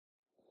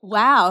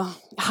Wow.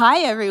 Hi,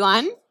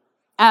 everyone.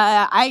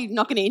 I'm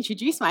not going to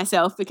introduce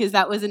myself because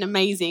that was an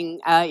amazing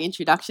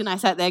introduction. I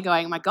sat there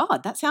going, my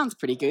God, that sounds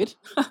pretty good.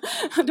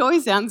 It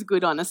always sounds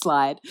good on a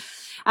slide.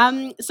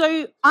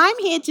 So I'm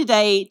here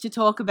today to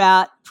talk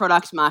about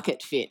product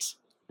market fit,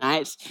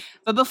 right?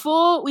 But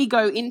before we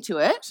go into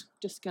it,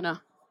 just going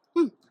to,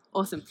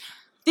 awesome.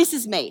 This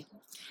is me.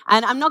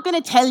 And I'm not going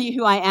to tell you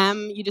who I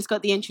am, you just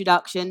got the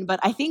introduction, but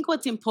I think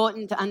what's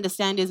important to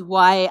understand is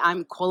why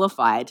I'm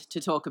qualified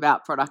to talk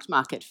about product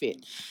market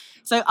fit.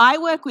 So I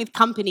work with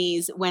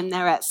companies when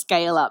they're at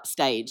scale-up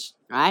stage,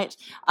 right?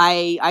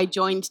 I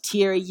joined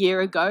Tier a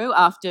year ago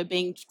after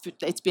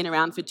it's been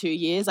around for 2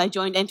 years. I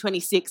joined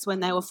N26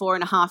 when they were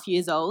 4.5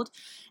 years old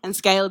and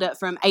scaled it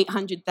from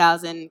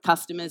 800,000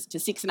 customers to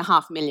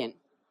 6.5 million.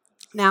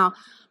 Now,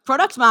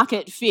 product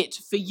market fit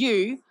for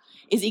you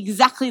is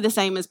exactly the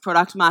same as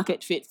product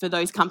market fit for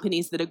those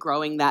companies that are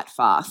growing that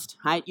fast,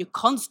 right? You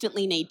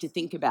constantly need to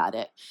think about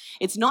it.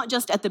 It's not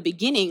just at the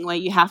beginning where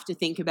you have to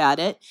think about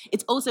it,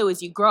 it's also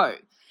as you grow.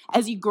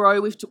 As you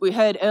grow, we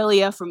heard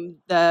earlier from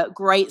the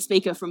great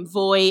speaker from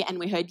Voy, and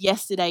we heard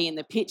yesterday in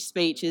the pitch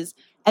speeches,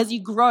 as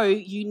you grow,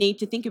 you need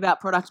to think about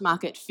product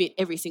market fit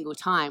every single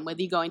time, whether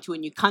you go into a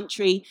new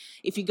country,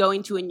 if you go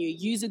into a new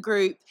user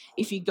group,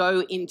 if you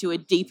go into a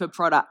deeper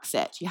product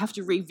set. You have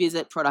to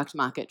revisit product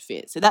market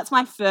fit. So that's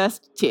my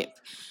first tip.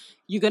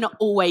 You're going to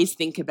always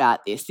think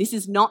about this. This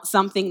is not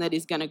something that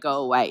is going to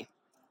go away.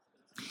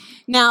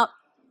 Now,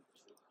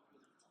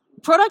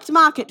 product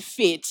market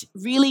fit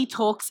really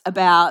talks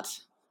about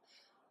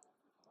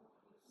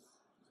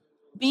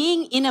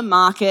being in a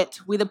market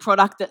with a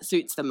product that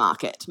suits the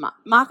market.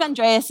 Mark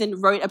Andreessen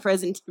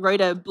wrote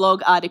a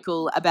blog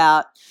article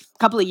about a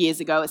couple of years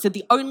ago. It said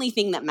the only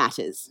thing that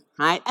matters,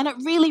 right? And it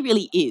really,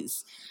 really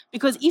is.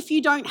 Because if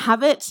you don't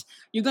have it,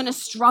 you're going to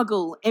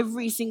struggle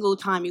every single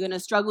time. You're going to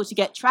struggle to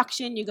get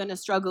traction. You're going to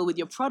struggle with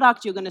your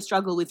product. You're going to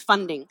struggle with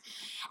funding.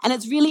 And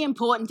it's really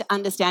important to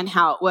understand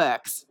how it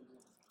works.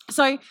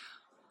 So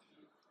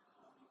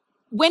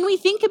when we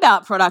think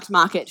about product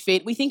market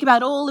fit, we think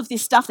about all of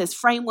this stuff. There's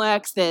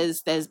frameworks,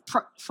 there's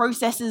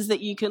processes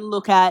that you can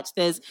look at,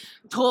 there's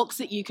talks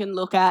that you can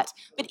look at.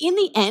 But in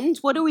the end,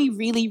 what are we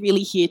really,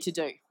 really here to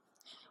do?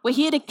 We're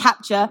here to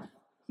capture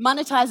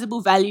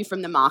monetizable value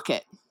from the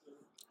market.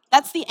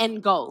 That's the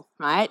end goal,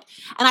 right?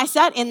 And I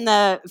sat in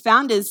the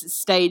founders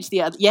stage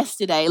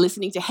yesterday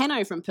listening to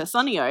Henno from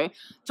Personio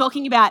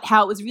talking about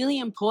how it was really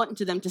important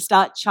to them to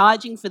start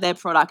charging for their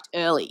product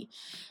early.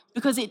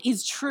 Because it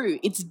is true.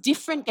 It's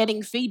different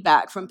getting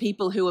feedback from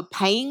people who are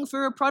paying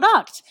for a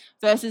product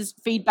versus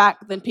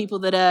feedback than people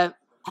that are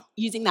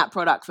using that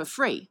product for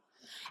free.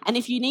 And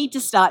if you need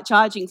to start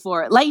charging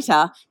for it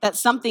later,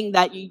 that's something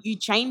that you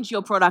change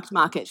your product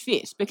market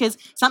fit, because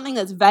something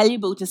that's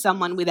valuable to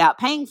someone without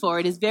paying for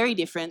it is very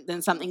different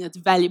than something that's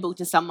valuable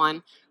to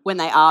someone when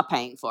they are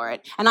paying for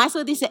it. And I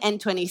saw this at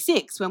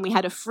N26 when we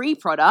had a free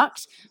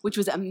product, which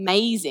was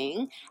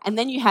amazing, and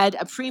then you had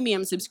a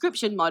premium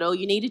subscription model.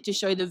 You needed to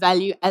show the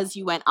value as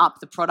you went up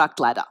the product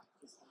ladder.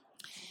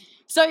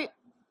 So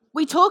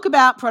we talk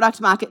about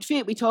product market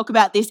fit, we talk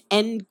about this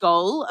end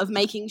goal of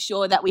making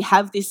sure that we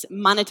have this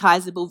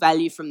monetizable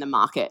value from the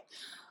market.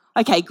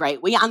 Okay,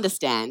 great, we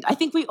understand. I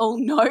think we all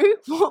know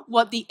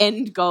what the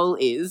end goal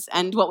is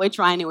and what we're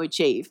trying to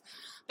achieve.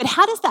 But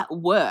how does that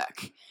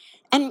work?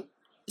 And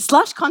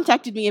Slush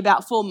contacted me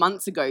about 4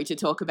 months ago to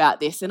talk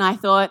about this, and I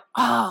thought,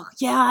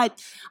 I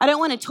don't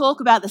want to talk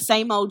about the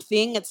same old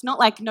thing. It's not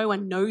like no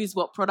one knows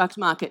what product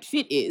market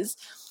fit is.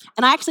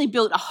 And I actually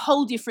built a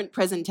whole different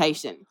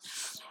presentation.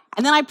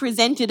 And then I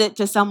presented it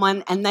to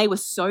someone and they were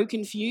so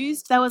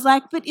confused. They was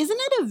like, but isn't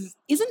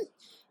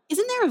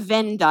there a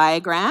Venn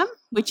diagram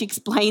which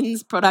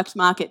explains product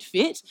market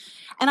fit?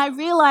 And I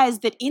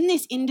realized that in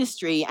this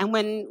industry, and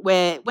when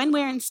we're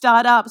in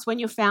startups, when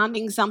you're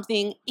founding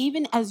something,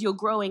 even as you're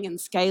growing and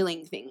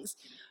scaling things,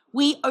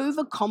 we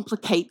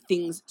overcomplicate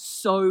things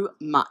so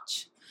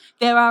much.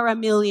 There are a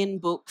million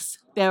books,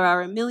 there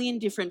are a million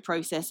different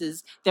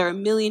processes, there are a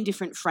million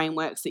different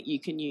frameworks that you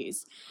can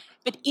use.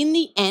 But in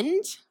the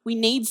end, we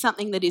need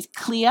something that is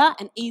clear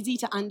and easy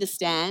to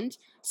understand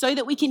so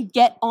that we can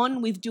get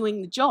on with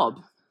doing the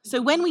job.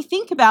 So when we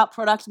think about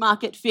product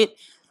market fit,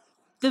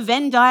 the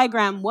Venn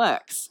diagram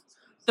works.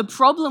 The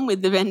problem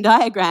with the Venn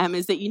diagram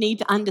is that you need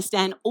to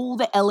understand all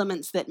the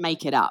elements that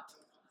make it up.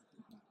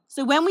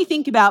 So when we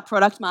think about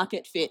product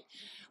market fit,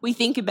 we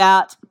think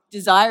about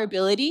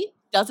desirability.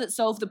 Does it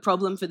solve the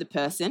problem for the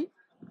person?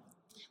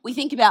 We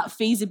think about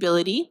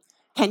feasibility.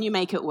 Can you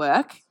make it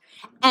work?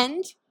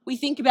 And we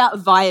think about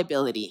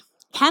viability.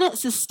 Can it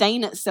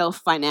sustain itself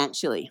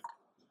financially?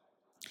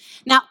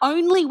 Now,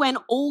 only when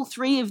all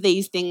three of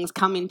these things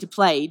come into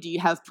play do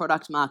you have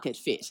product market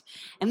fit.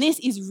 And this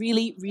is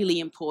really, really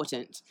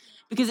important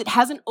because it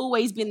hasn't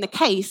always been the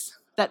case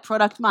that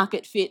product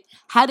market fit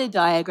had a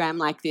diagram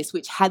like this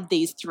which had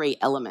these three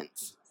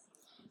elements.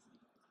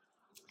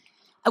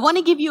 I want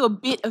to give you a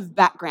bit of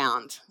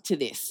background to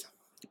this.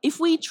 If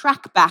we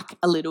track back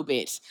a little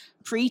bit,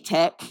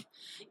 pre-tech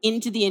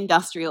into the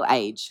industrial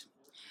age,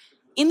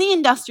 In the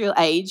industrial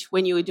age,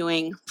 when you were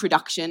doing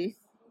production,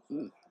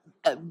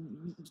 uh,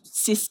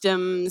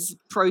 systems,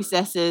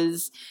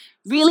 processes,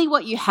 really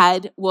what you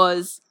had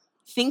was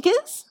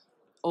thinkers,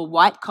 or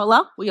white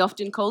collar, we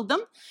often called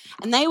them,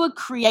 and they were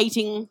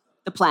creating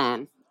the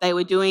plan. They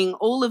were doing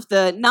all of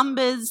the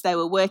numbers, they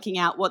were working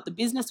out what the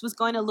business was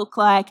going to look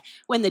like,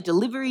 when the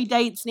delivery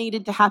dates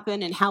needed to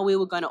happen, and how we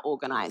were going to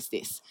organise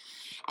this.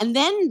 And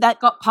then that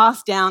got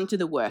passed down to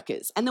the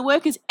workers, and the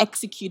workers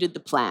executed the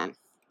plan.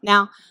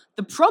 Now,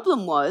 the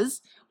problem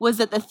was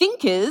that the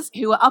thinkers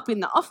who were up in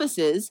the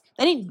offices,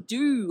 they didn't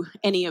do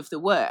any of the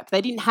work.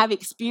 They didn't have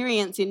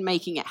experience in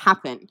making it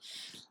happen.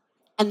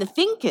 And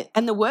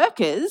the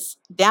workers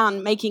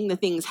down making the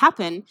things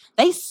happen,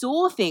 they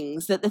saw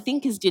things that the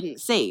thinkers didn't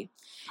see.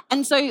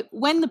 And so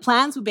when the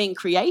plans were being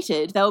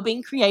created, they were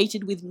being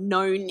created with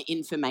known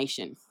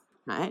information,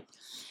 right?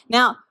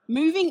 Now,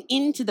 moving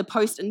into the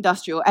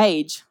post-industrial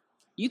age,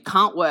 you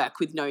can't work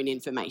with known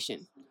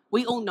information.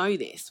 We all know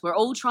this. We're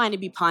all trying to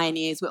be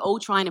pioneers. We're all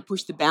trying to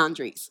push the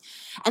boundaries.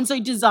 And so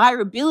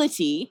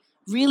desirability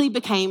really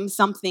became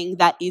something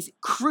that is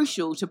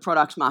crucial to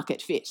product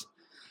market fit,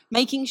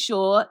 making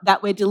sure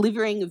that we're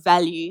delivering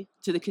value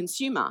to the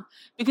consumer,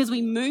 because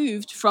we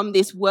moved from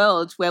this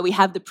world where we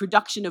have the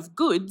production of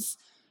goods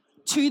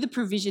to the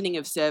provisioning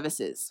of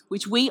services,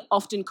 which we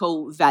often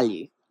call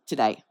value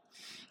today.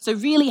 So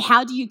really,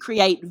 how do you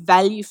create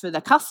value for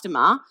the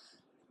customer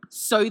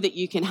so that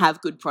you can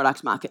have good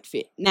product market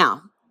fit?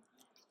 Now,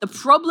 the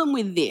problem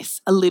with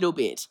this a little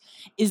bit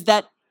is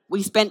that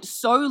we spent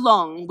so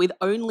long with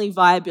only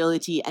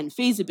viability and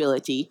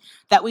feasibility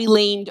that we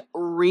leaned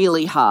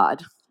really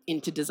hard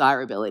into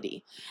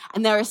desirability.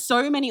 And there are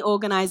so many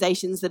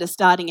organizations that are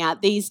starting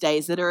out these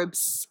days that are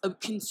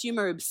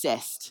consumer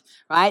obsessed,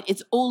 right?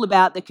 It's all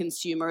about the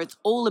consumer. It's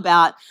all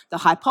about the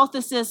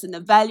hypothesis and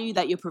the value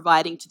that you're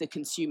providing to the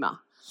consumer.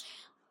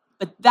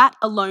 But that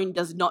alone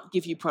does not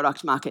give you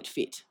product market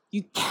fit.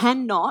 You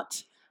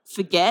cannot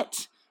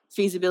forget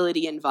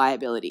feasibility and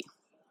viability.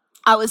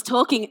 I was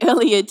talking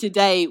earlier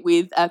today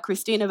with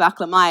Christina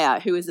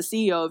Vaklamaya, who is the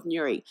CEO of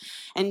Nuri,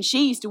 and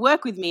she used to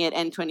work with me at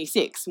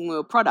N26 when we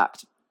were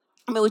product.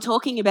 And we were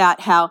talking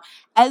about how,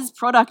 as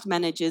product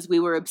managers, we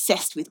were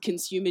obsessed with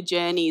consumer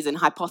journeys and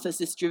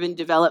hypothesis-driven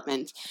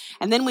development.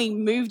 And then we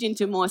moved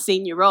into more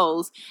senior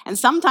roles, and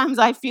sometimes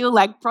I feel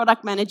like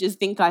product managers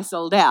think I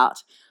sold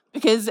out,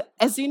 because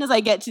as soon as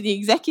I get to the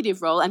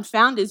executive role, and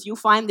founders, you'll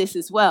find this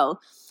as well,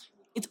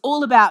 it's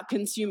all about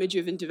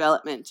consumer-driven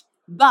development.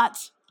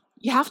 But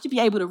you have to be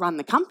able to run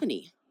the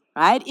company,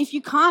 right? If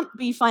you can't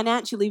be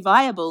financially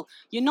viable,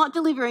 you're not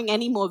delivering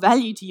any more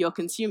value to your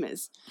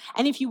consumers.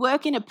 And if you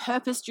work in a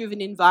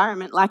purpose-driven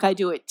environment like I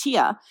do at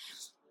TIA,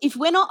 if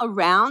we're not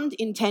around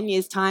in 10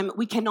 years' time,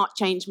 we cannot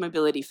change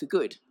mobility for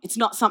good. It's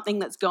not something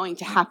that's going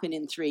to happen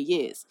in 3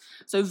 years.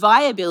 So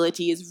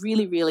viability is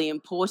really, really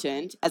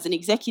important as an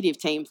executive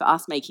team for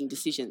us making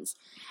decisions.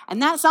 And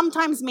that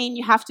sometimes means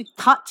you have to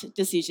cut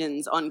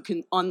decisions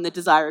on the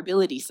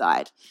desirability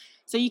side.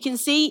 So you can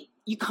see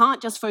you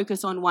can't just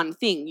focus on one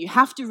thing. You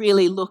have to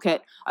really look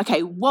at,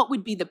 okay, what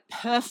would be the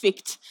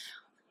perfect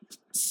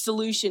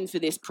solution for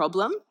this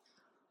problem?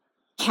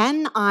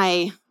 Can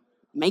I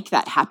make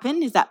that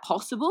happen? Is that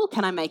possible?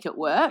 Can I make it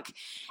work?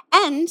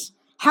 And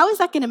how is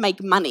that going to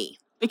make money?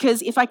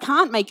 Because if I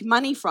can't make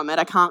money from it,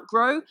 I can't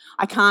grow,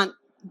 I can't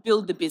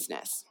build the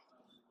business.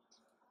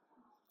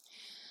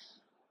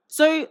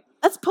 So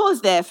let's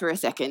pause there for a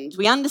second.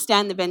 We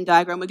understand the Venn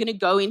diagram. We're going to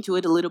go into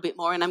it a little bit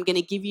more, and I'm going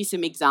to give you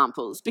some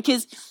examples,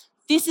 because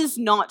this is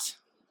not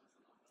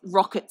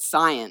rocket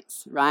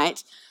science,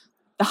 right?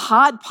 The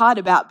hard part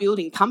about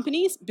building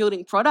companies,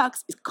 building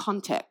products, is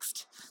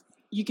context.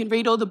 You can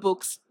read all the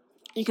books,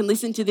 you can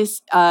listen to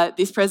this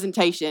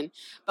presentation,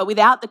 but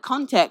without the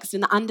context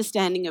and the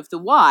understanding of the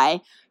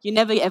why, you're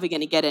never ever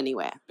going to get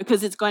anywhere,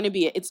 because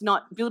it's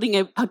not building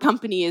a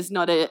company is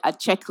not a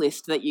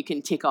checklist that you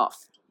can tick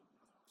off.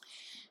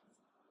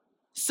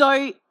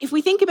 So if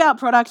we think about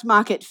product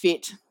market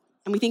fit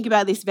and we think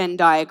about this Venn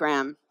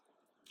diagram,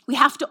 we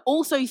have to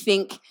also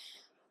think,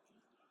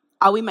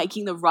 are we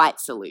making the right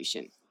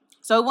solution?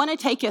 So I want to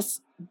take us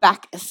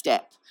back a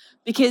step,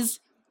 because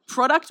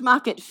product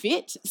market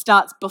fit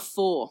starts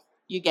before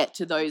you get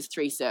to those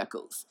 3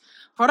 circles.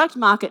 Product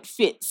market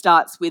fit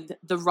starts with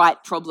the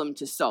right problem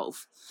to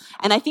solve.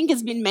 And I think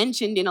it's been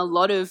mentioned in a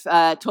lot of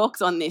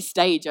talks on this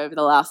stage over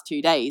the last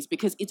 2 days,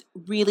 because it's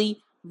really,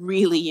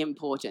 really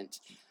important.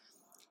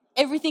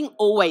 Everything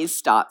always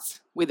starts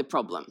with a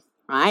problem,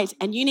 right?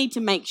 And you need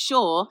to make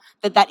sure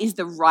that that is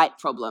the right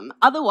problem.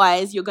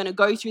 Otherwise, you're going to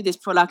go through this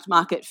product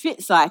market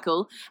fit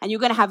cycle and you're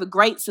going to have a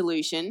great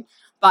solution,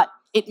 but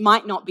it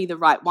might not be the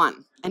right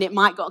one, and it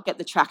might not get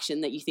the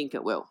traction that you think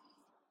it will.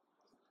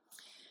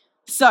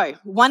 So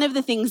one of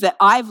the things that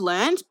I've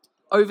learned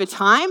over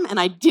time, and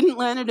I didn't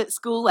learn it at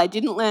school, I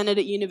didn't learn it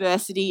at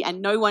university,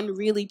 and no one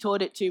really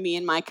taught it to me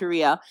in my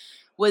career,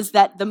 was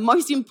that the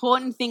most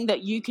important thing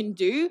that you can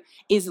do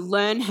is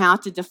learn how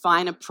to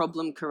define a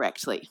problem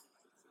correctly.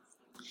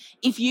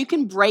 If you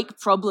can break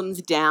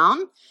problems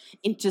down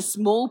into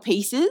small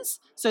pieces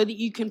so that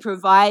you can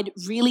provide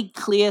really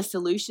clear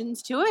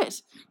solutions to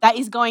it, that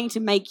is going to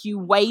make you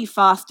way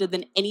faster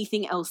than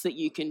anything else that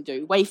you can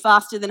do, way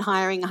faster than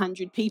hiring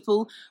 100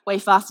 people, way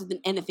faster than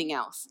anything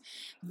else.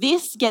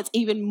 This gets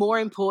even more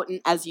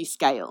important as you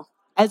scale.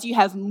 As you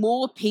have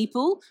more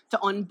people to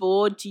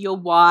onboard to your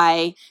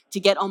why, to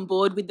get on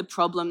board with the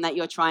problem that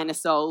you're trying to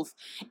solve,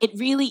 it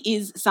really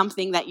is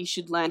something that you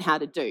should learn how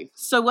to do.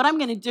 So what I'm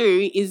going to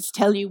do is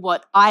tell you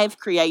what I've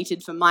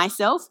created for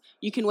myself.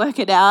 You can work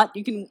it out,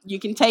 you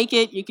can take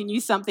it, you can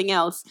use something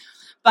else.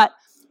 But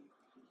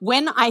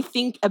when I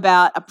think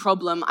about a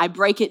problem, I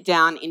break it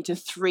down into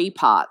 3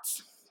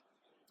 parts.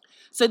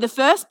 So the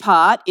first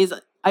part is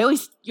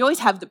you always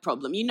have the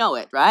problem. You know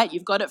it, right?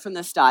 You've got it from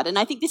the start. And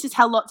I think this is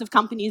how lots of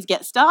companies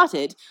get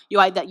started. You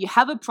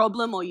have a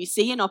problem or you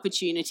see an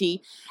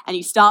opportunity and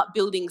you start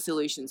building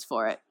solutions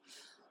for it.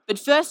 But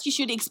first you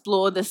should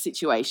explore the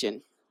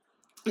situation.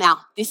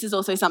 Now, this is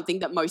also something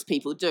that most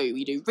people do.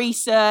 You do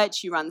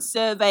research, you run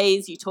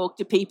surveys, you talk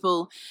to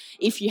people.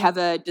 If you have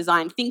a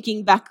design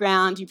thinking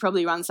background, you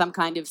probably run some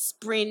kind of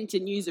sprint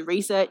and user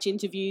research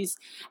interviews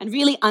and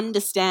really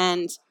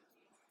understand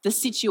the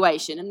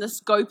situation and the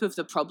scope of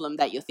the problem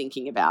that you're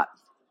thinking about.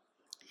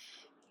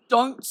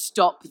 Don't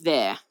stop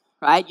there,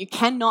 right? You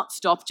cannot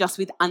stop just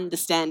with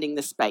understanding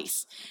the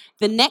space.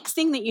 The next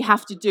thing that you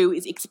have to do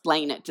is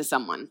explain it to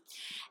someone.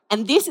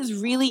 And this is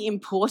really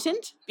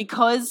important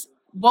because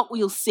what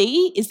we'll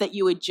see is that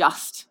you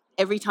adjust.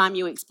 Every time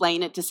you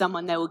explain it to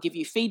someone, they will give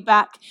you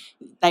feedback,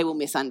 they will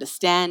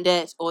misunderstand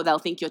it, or they'll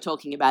think you're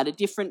talking about a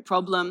different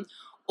problem,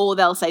 or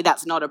they'll say,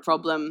 that's not a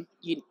problem,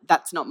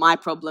 that's not my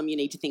problem, you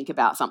need to think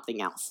about something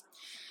else.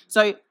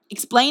 So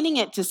explaining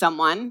it to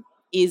someone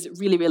is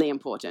really, really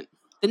important.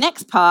 The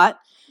next part,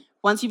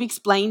 once you've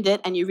explained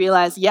it and you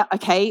realize, yeah,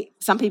 okay,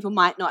 some people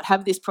might not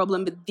have this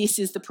problem, but this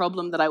is the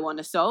problem that I want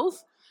to solve,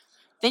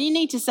 then you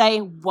need to say,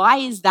 why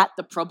is that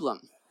the problem?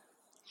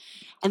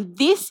 And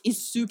this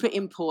is super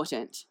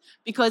important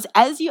because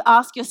as you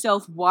ask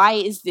yourself, why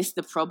is this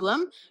the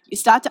problem? You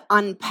start to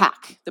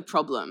unpack the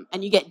problem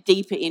and you get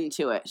deeper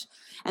into it.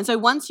 And so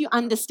once you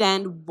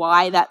understand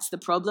why that's the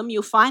problem,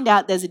 you'll find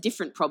out there's a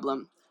different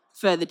problem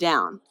further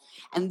down.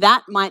 And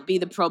that might be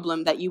the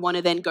problem that you want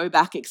to then go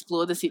back,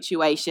 explore the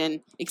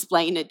situation,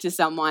 explain it to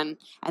someone,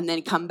 and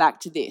then come back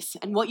to this.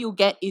 And what you'll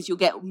get is you'll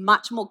get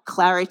much more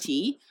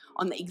clarity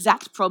on the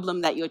exact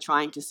problem that you're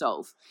trying to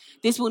solve.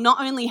 This will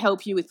not only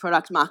help you with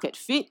product market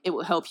fit, it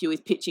will help you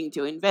with pitching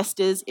to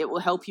investors, it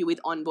will help you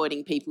with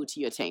onboarding people to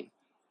your team.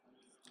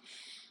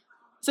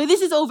 So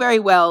this is all very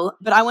well,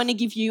 but I want to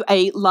give you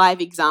a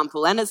live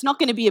example, and it's not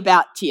going to be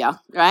about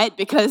Tia, right?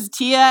 Because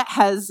Tia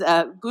has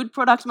a good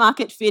product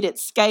market fit,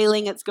 it's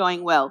scaling, it's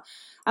going well.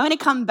 I'm going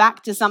to come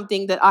back to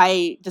something that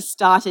I just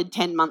started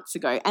 10 months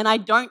ago, and I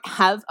don't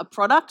have a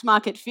product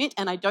market fit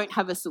and I don't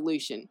have a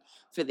solution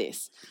for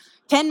this.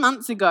 10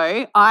 months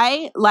ago,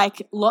 I,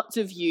 like lots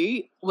of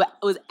you,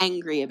 was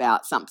angry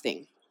about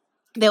something.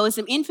 There was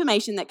some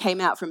information that came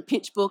out from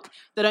PitchBook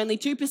that only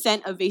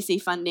 2% of VC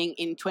funding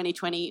in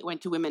 2020 went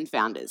to women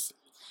founders.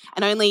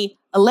 And only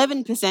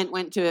 11%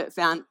 went to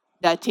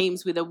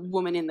teams with a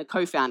woman in the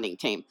co-founding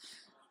team.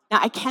 Now,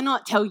 I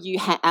cannot tell you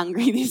how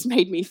angry this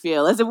made me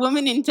feel. As a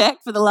woman in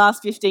tech for the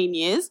last 15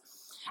 years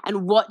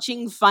and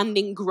watching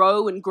funding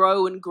grow and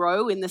grow and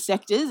grow in the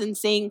sectors and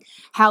seeing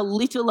how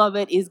little of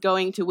it is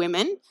going to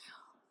women,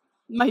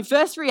 my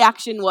first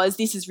reaction was,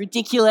 this is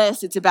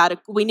ridiculous. It's about,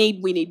 we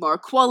need more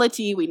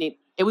equality.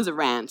 It was a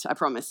rant, I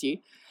promise you.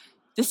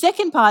 The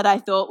second part I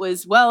thought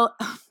was, well,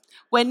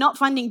 we're not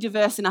funding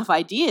diverse enough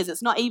ideas.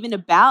 It's not even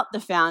about the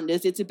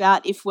founders. It's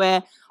about if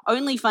we're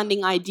only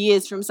funding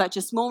ideas from such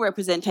a small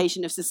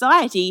representation of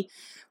society,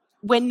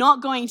 we're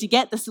not going to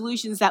get the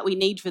solutions that we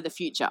need for the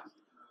future.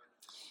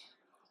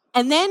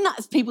 And then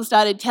people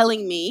started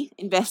telling me,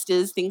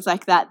 investors, things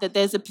like that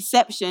there's a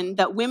perception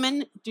that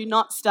women do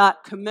not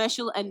start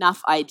commercial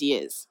enough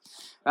ideas,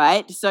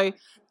 right? So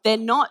they're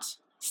not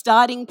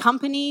starting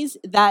companies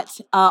that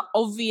are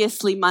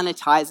obviously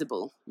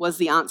monetizable, was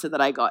the answer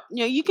that I got.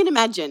 You can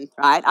imagine,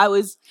 right? I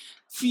was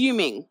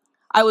fuming.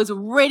 I was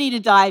ready to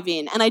dive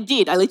in, and I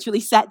did. I literally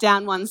sat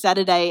down one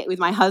Saturday with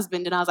my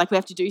husband and I was like, we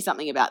have to do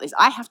something about this.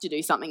 I have to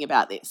do something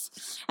about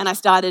this. And I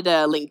started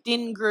a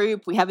LinkedIn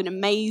group. We have an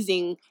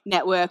amazing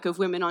network of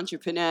women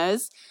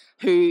entrepreneurs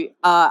who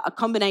are a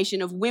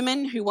combination of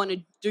women who want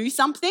to do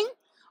something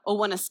or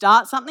want to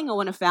start something or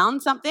want to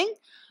found something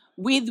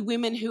with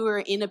women who are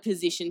in a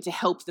position to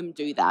help them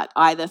do that,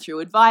 either through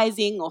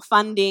advising or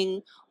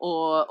funding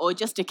or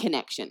just a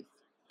connection.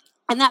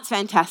 And that's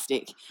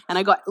fantastic. And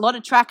I got a lot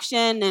of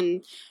traction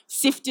and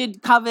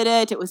covered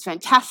it. It was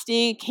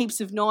fantastic,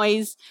 heaps of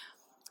noise.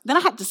 Then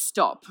I had to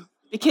stop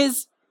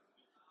because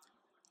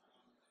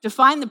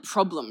define the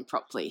problem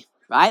properly,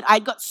 right? I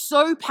got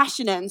so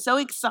passionate and so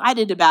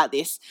excited about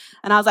this.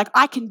 And I was like,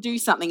 I can do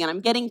something and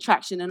I'm getting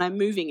traction and I'm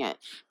moving it.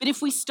 But if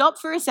we stop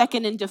for a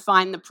second and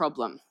define the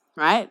problem,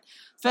 right?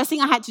 First thing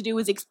I had to do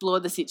was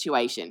explore the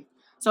situation.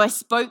 So I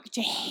spoke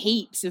to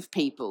heaps of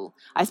people.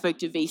 I spoke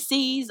to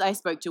VCs, I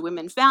spoke to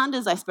women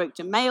founders, I spoke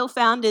to male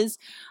founders,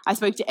 I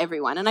spoke to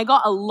everyone. And I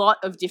got a lot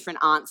of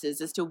different answers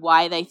as to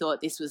why they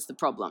thought this was the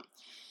problem.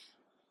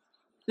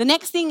 The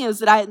next thing is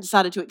that I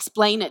started to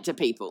explain it to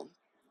people.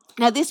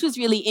 Now, this was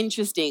really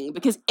interesting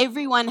because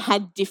everyone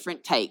had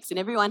different takes and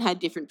everyone had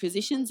different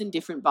positions and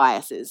different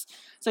biases.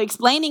 So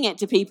explaining it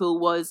to people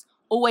was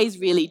always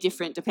really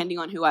different depending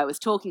on who I was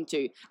talking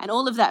to. And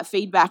all of that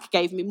feedback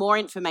gave me more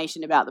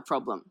information about the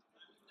problem.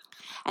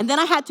 And then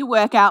I had to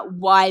work out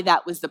why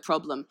that was the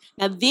problem.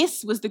 Now,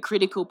 this was the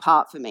critical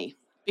part for me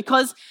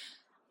because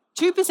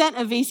 2%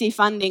 of VC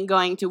funding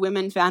going to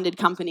women-founded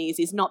companies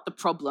is not the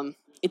problem,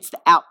 it's the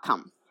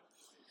outcome.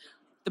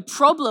 The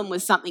problem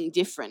was something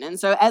different. And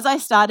so as I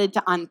started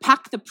to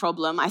unpack the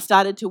problem, I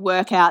started to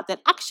work out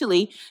that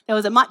actually there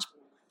was a much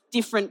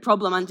different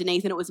problem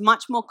underneath and it was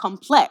much more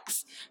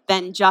complex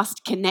than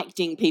just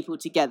connecting people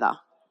together.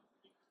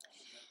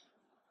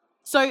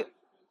 So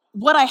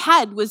what I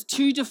had was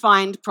 2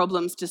 defined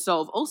problems to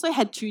solve, also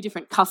had 2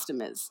 different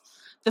customers.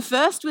 The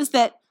first was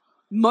that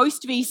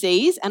most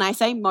VCs, and I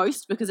say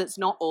most because it's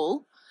not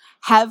all,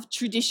 have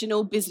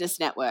traditional business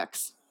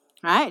networks,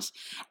 right?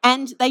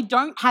 And they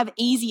don't have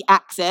easy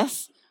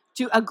access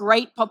to a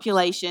great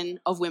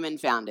population of women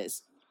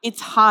founders.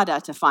 It's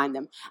harder to find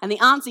them. And the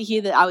answer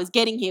here that I was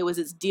getting here was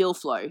it's deal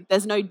flow.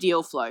 There's no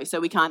deal flow, so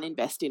we can't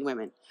invest in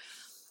women.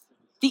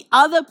 The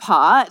other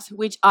part,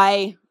 which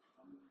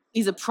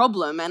is a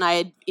problem, and I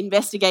had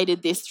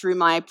investigated this through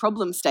my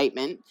problem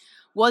statement,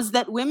 was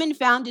that women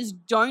founders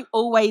don't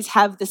always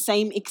have the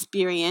same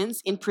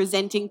experience in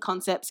presenting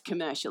concepts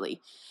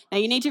commercially. Now,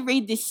 you need to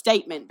read this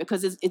statement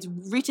because it's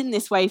written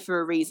this way for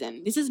a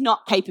reason. This is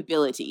not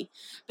capability.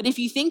 But if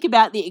you think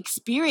about the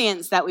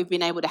experience that we've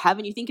been able to have,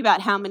 and you think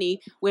about how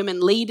many women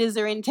leaders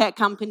are in tech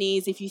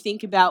companies, if you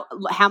think about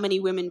how many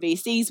women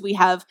VCs we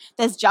have,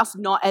 there's just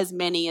not as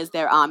many as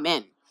there are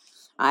men.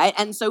 Right?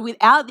 And so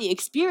without the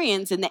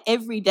experience and the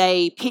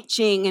everyday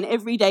pitching and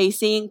everyday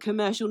seeing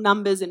commercial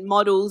numbers and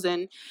models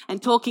and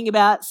talking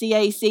about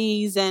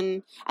CACs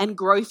and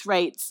growth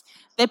rates,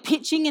 they're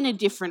pitching in a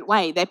different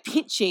way. They're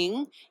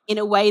pitching in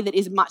a way that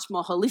is much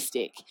more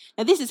holistic.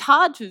 Now, this is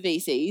hard for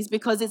VCs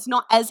because it's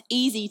not as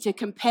easy to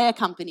compare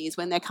companies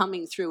when they're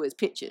coming through as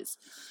pitches.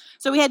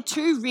 So we had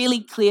 2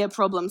 really clear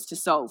problems to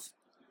solve.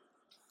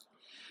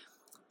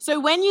 So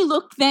when you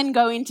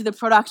go into the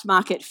product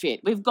market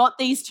fit, we've got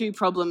these 2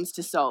 problems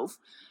to solve.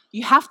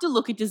 You have to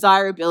look at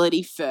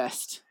desirability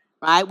first,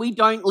 right? We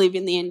don't live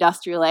in the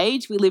industrial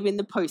age, we live in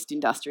the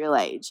post-industrial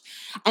age.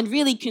 And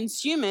really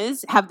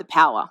consumers have the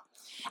power.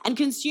 And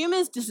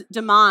consumers'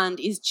 demand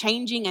is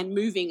changing and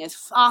moving as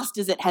fast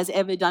as it has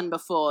ever done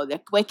before.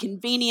 We're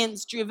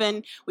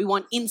convenience-driven, we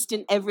want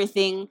instant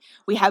everything,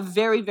 we have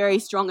very, very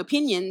strong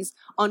opinions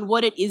on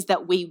what it is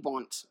that we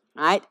want.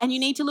 Right? And you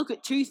need to look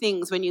at 2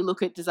 things when you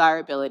look at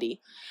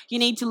desirability. You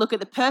need to look at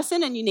the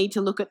person and you need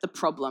to look at the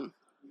problem.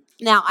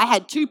 Now, I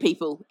had 2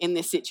 people in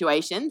this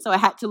situation, so I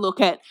had to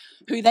look at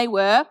who they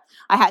were,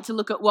 I had to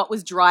look at what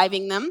was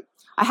driving them,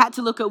 I had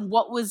to look at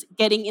what was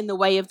getting in the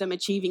way of them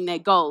achieving their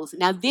goals.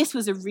 Now, this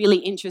was a really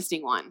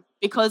interesting one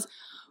because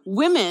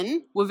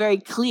women were very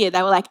clear.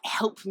 They were like,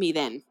 help me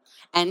then.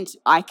 And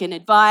I can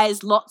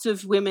advise lots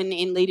of women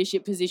in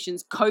leadership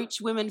positions,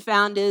 coach women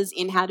founders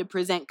in how to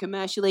present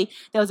commercially.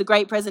 There was a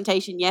great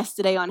presentation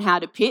yesterday on how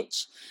to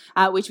pitch,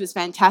 which was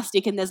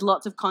fantastic, and there's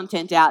lots of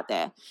content out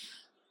there.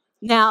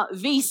 Now,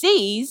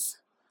 VCs,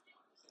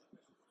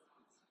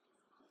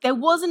 there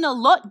wasn't a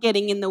lot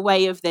getting in the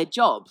way of their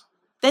job.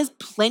 There's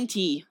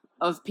plenty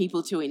of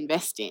people to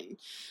invest in,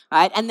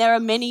 right? And there are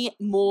many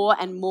more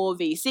and more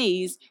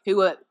VCs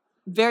who are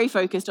very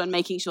focused on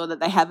making sure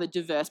that they have a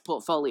diverse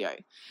portfolio.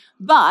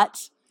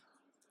 But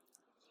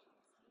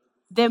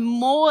the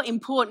more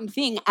important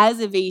thing as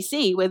a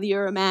VC, whether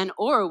you're a man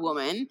or a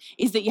woman,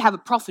 is that you have a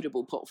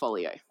profitable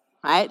portfolio,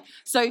 right?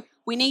 So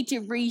we need to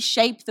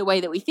reshape the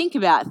way that we think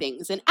about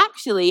things. And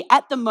actually,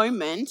 at the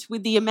moment,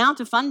 with the amount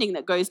of funding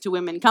that goes to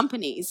women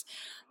companies,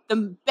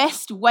 the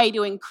best way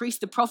to increase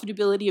the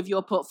profitability of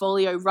your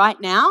portfolio right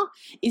now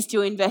is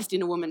to invest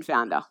in a woman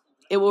founder.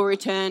 It will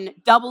return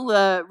double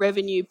the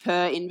revenue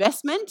per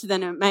investment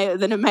than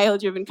a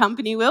male-driven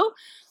company will.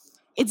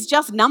 It's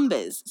just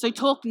numbers. So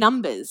talk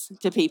numbers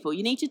to people.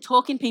 You need to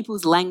talk in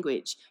people's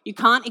language. You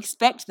can't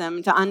expect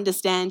them to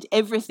understand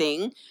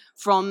everything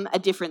from a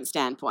different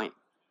standpoint.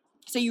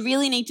 So you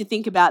really need to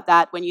think about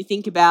that when you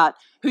think about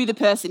who the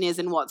person is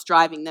and what's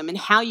driving them and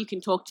how you can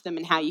talk to them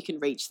and how you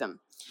can reach them.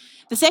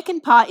 The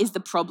second part is the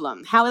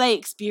problem. How are they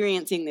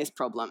experiencing this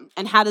problem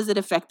and how does it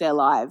affect their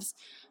lives?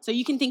 So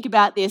you can think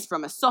about this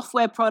from a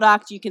software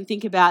product. You can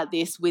think about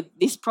this with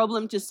this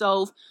problem to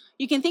solve.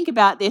 You can think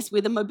about this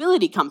with a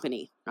mobility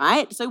company,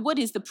 right? So what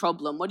is the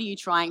problem? What are you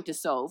trying to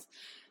solve?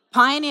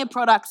 Pioneer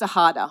products are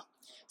harder.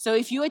 So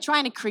if you are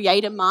trying to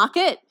create a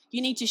market,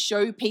 you need to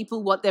show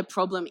people what their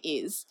problem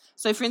is.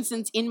 So for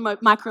instance, in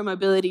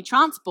micromobility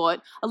transport,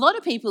 a lot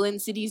of people in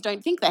cities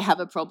don't think they have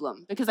a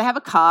problem because they have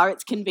a car,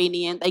 it's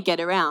convenient, they get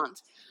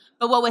around.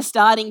 But what we're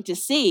starting to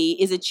see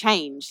is a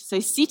change. So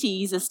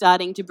cities are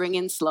starting to bring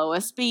in slower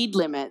speed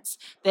limits.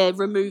 They're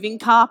removing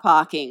car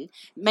parking,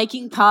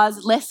 making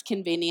cars less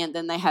convenient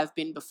than they have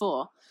been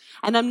before.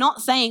 And I'm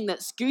not saying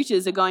that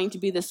scooters are going to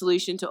be the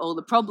solution to all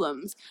the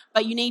problems,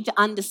 but you need to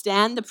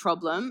understand the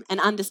problem and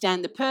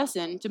understand the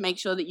person to make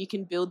sure that you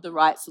can build the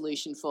right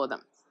solution for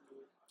them.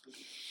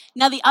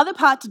 Now, the other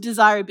part to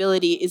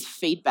desirability is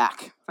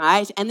feedback,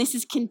 right? And this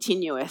is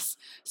continuous.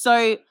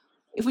 So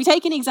if we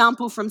take an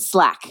example from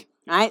Slack,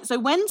 right? So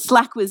when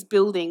Slack was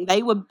building,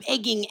 they were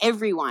begging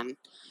everyone.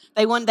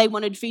 They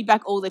wanted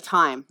feedback all the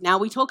time. Now,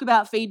 we talk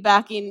about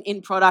feedback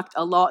in product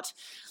a lot,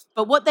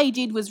 but what they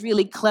did was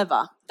really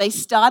clever. They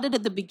started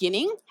at the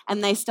beginning,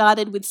 and they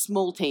started with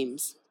small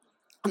teams.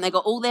 And they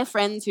got all their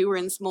friends who were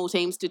in small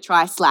teams to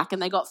try Slack,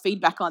 and they got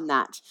feedback on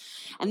that.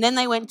 And then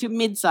they went to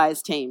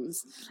mid-sized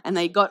teams, and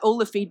they got all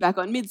the feedback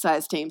on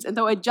mid-sized teams, and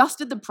they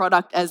adjusted the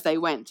product as they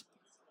went.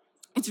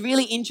 It's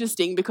really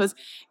interesting because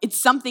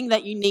it's something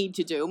that you need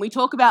to do. And we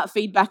talk about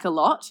feedback a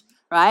lot,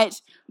 right?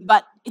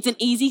 But it's an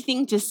easy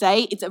thing to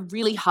say. It's a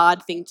really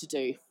hard thing to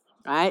do,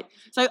 right?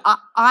 So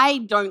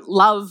I don't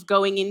love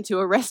going into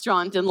a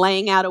restaurant and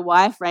laying out a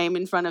wireframe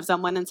in front of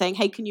someone and saying,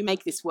 hey, can you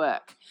make this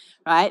work,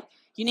 right?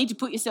 You need to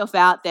put yourself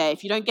out there.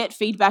 If you don't get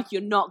feedback,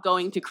 you're not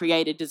going to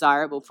create a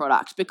desirable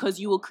product because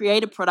you will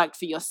create a product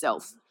for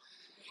yourself.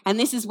 And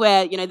this is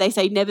where, they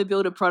say never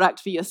build a product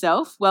for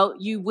yourself. Well,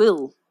 you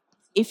will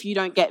if you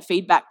don't get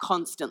feedback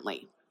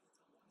constantly.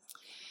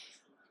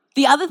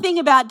 The other thing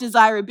about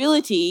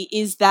desirability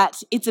is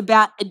that it's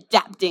about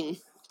adapting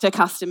to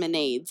customer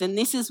needs. And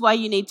this is why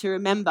you need to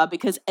remember,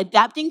 because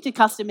adapting to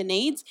customer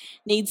needs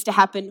to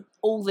happen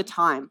all the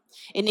time.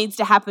 It needs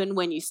to happen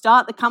when you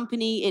start the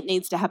company. It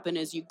needs to happen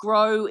as you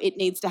grow. It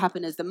needs to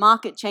happen as the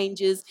market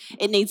changes.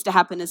 It needs to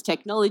happen as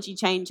technology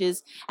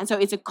changes. And so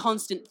it's a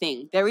constant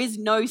thing. There is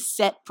no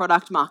set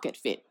product market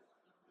fit.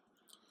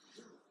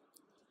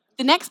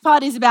 The next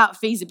part is about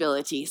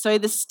feasibility. So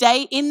in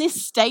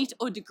this state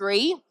or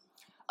degree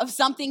of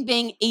something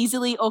being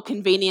easily or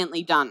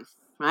conveniently done,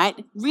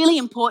 right? Really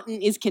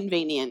important is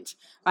convenient,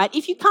 right?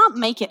 If you can't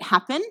make it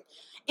happen,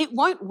 it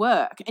won't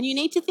work. And you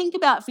need to think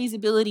about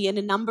feasibility in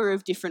a number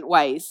of different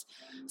ways.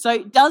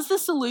 So does the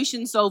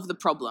solution solve the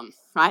problem,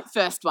 right?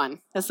 First one.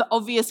 That's the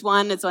obvious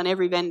one. It's on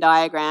every Venn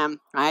diagram,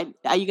 right?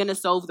 Are you going to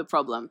solve the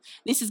problem?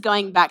 This is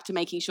going back to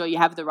making sure you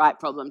have the right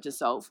problem to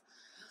solve.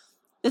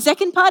 The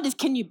second part is,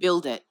 can you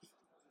build it?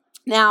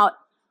 Now,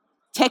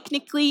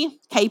 technically,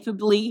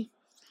 capably,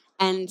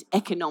 and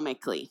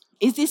economically,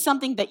 is this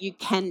something that you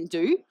can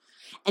do?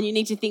 And you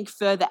need to think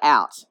further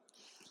out.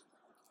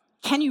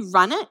 Can you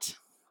run it?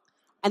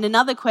 And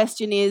another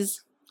question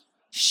is,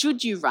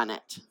 should you run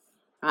it?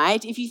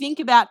 Right? If you think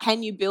about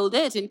can you build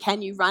it and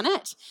can you run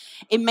it,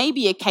 it may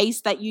be a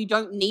case that you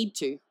don't need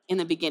to in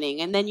the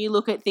beginning. And then you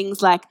look at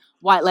things like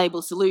white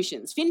label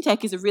solutions.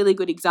 Fintech is a really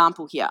good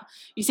example here.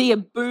 You see a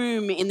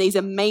boom in these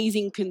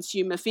amazing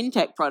consumer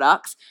fintech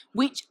products,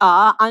 which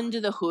are under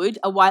the hood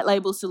a white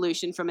label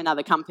solution from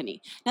another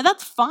company. Now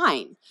that's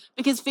fine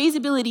because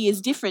feasibility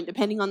is different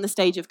depending on the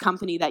stage of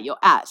company that you're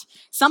at.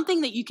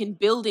 Something that you can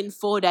build in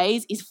 4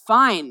 days is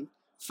fine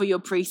for your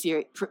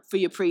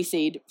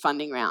pre-seed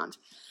funding round.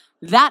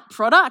 That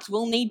product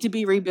will need to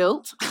be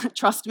rebuilt,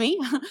 trust me,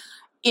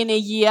 in a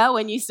year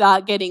when you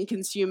start getting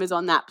consumers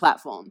on that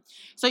platform.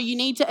 So you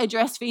need to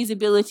address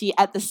feasibility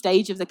at the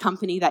stage of the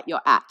company that you're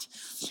at.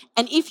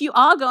 And if you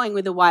are going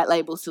with a white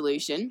label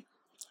solution,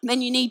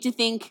 then you need to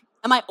think,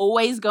 am I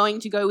always going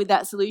to go with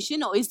that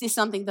solution, or is this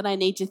something that I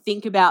need to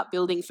think about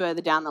building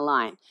further down the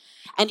line?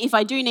 And if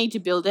I do need to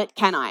build it,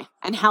 can I?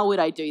 And how would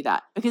I do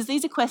that? Because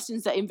these are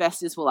questions that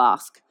investors will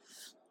ask.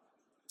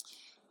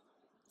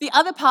 The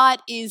other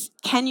part is,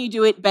 can you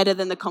do it better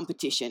than the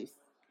competition?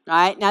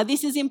 Right? Now,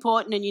 this is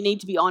important and you need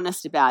to be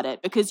honest about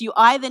it because you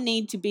either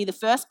need to be the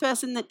first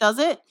person that does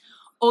it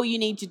or you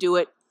need to do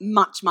it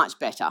much, much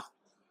better.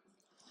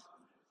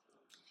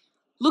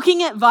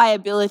 Looking at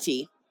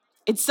viability,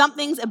 it's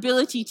something's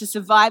ability to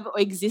survive or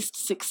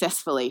exist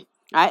successfully,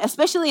 right?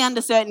 Especially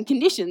under certain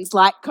conditions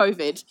like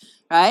COVID,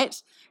 right?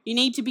 You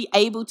need to be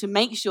able to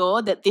make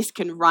sure that this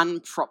can run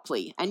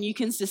properly and you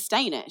can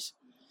sustain it.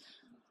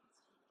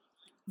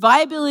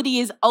 Viability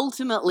is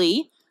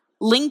ultimately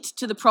linked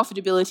to the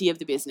profitability of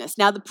the business.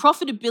 Now, the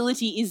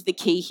profitability is the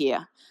key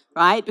here,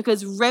 right?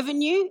 Because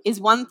revenue is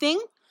one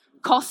thing,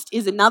 cost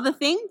is another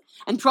thing,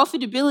 and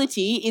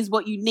profitability is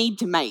what you need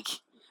to make,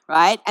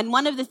 right? And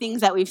one of the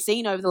things that we've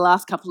seen over the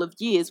last couple of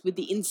years with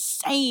the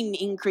insane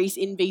increase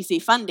in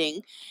VC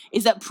funding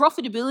is that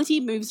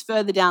profitability moves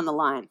further down the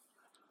line,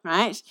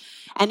 right?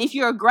 And if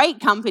you're a great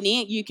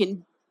company, you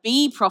can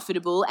be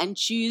profitable and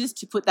choose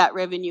to put that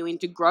revenue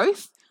into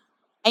growth.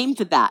 Aim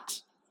for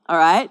that, all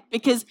right?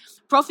 Because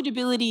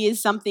profitability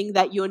is something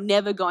that you're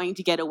never going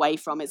to get away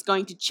from. It's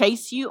going to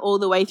chase you all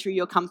the way through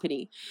your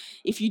company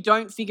if you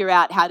don't figure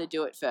out how to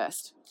do it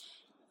first.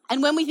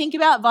 And when we think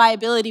about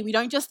viability, we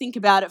don't just think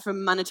about it from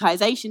a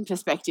monetization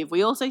perspective.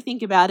 We also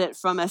think about it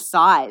from a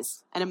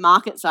size and a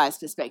market size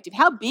perspective.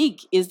 How big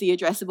is the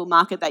addressable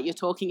market that you're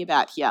talking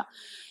about here?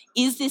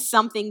 Is this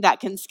something that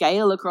can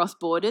scale across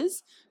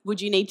borders?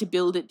 Would you need to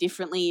build it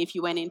differently if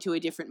you went into a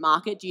different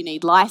market? Do you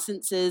need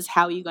licenses?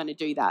 How are you going to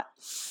do that?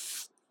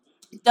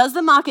 Does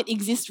the market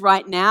exist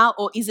right now,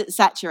 or is it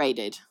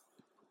saturated?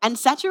 And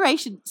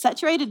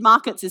saturated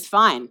markets is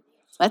fine.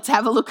 Let's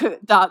have a look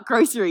at dark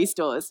grocery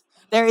stores.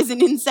 There is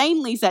an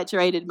insanely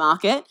saturated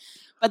market,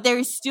 but there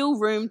is still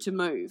room to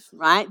move,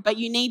 right? But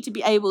you need to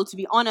be able to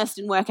be honest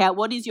and work out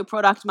what is your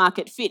product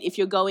market fit if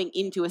you're going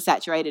into a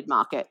saturated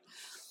market.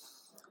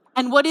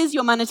 And what is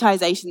your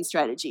monetization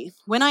strategy?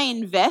 When I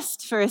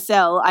invest for a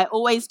sell, I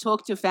always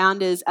talk to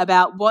founders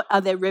about what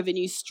are their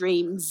revenue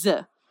streams.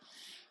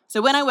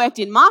 So when I worked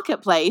in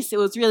Marketplace, it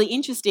was really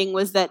interesting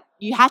was that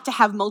you had to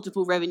have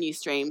multiple revenue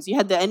streams. You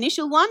had the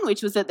initial one,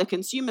 which was that the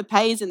consumer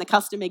pays and the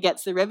customer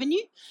gets the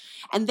revenue.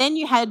 And then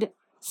you had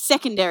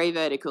secondary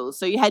verticals.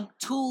 So you had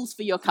tools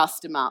for your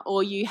customer,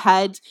 or you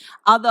had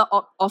other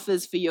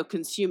offers for your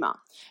consumer.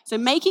 So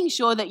making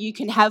sure that you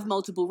can have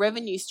multiple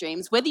revenue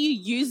streams, whether you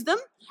use them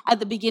at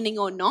the beginning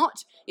or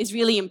not, is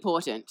really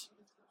important.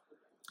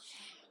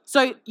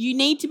 So you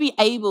need to be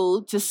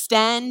able to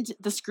stand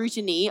the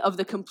scrutiny of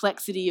the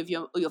complexity of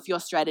your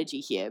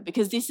strategy here,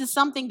 because this is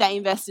something that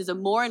investors are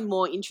more and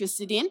more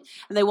interested in,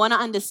 and they want to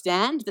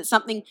understand that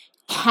something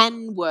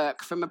can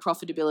work from a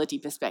profitability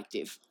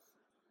perspective.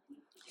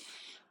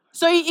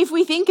 So if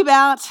we think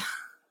about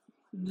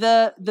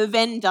the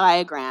Venn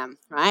diagram,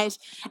 right?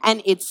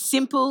 And it's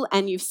simple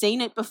and you've seen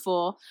it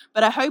before,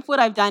 but I hope what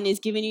I've done is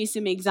given you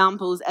some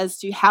examples as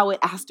to how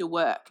it has to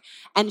work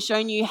and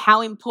shown you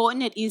how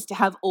important it is to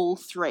have all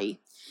three.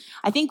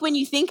 I think when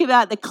you think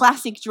about the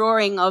classic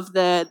drawing of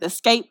the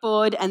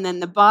skateboard and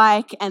then the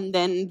bike and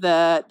then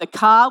the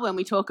car, when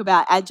we talk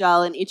about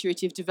agile and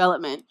iterative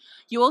development,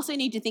 you also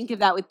need to think of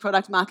that with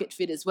product market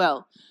fit as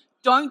well.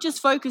 Don't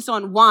just focus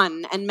on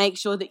one and make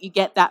sure that you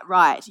get that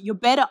right. You're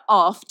better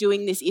off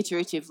doing this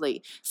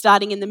iteratively,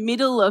 starting in the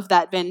middle of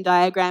that Venn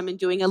diagram and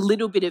doing a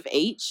little bit of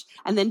each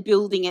and then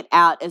building it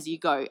out as you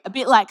go. A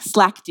bit like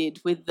Slack did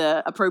with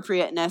the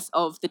appropriateness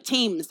of the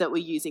teams that were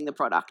using the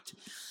product.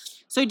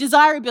 So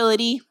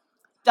desirability,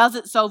 does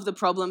it solve the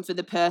problem for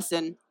the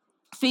person?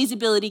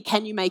 Feasibility,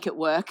 can you make it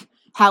work?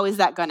 How is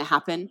that going to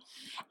happen?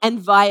 And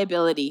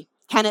viability,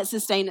 can it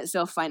sustain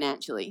itself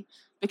financially?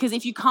 Because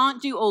if you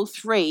can't do all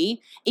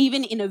three,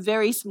 even in a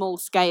very small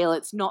scale,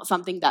 it's not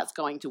something that's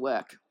going to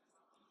work.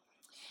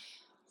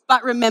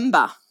 But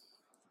remember,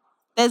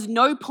 there's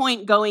no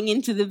point going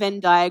into the Venn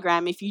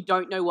diagram if you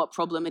don't know what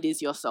problem it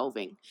is you're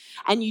solving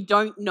and you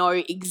don't know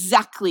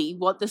exactly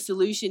what the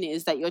solution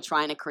is that you're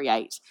trying to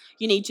create.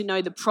 You need to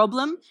know the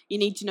problem, you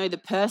need to know the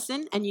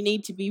person, and you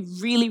need to be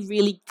really,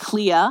 really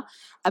clear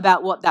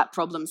about what that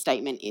problem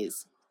statement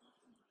is.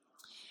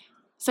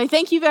 So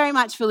thank you very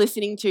much for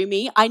listening to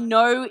me. I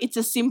know it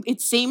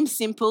seems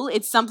simple.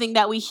 It's something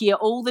that we hear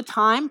all the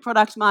time,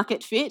 product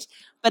market fit,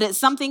 but it's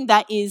something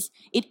that is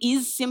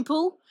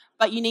simple,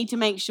 but you need to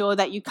make sure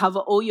that you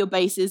cover all your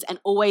bases and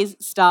always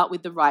start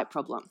with the right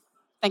problem.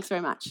 Thanks very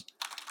much.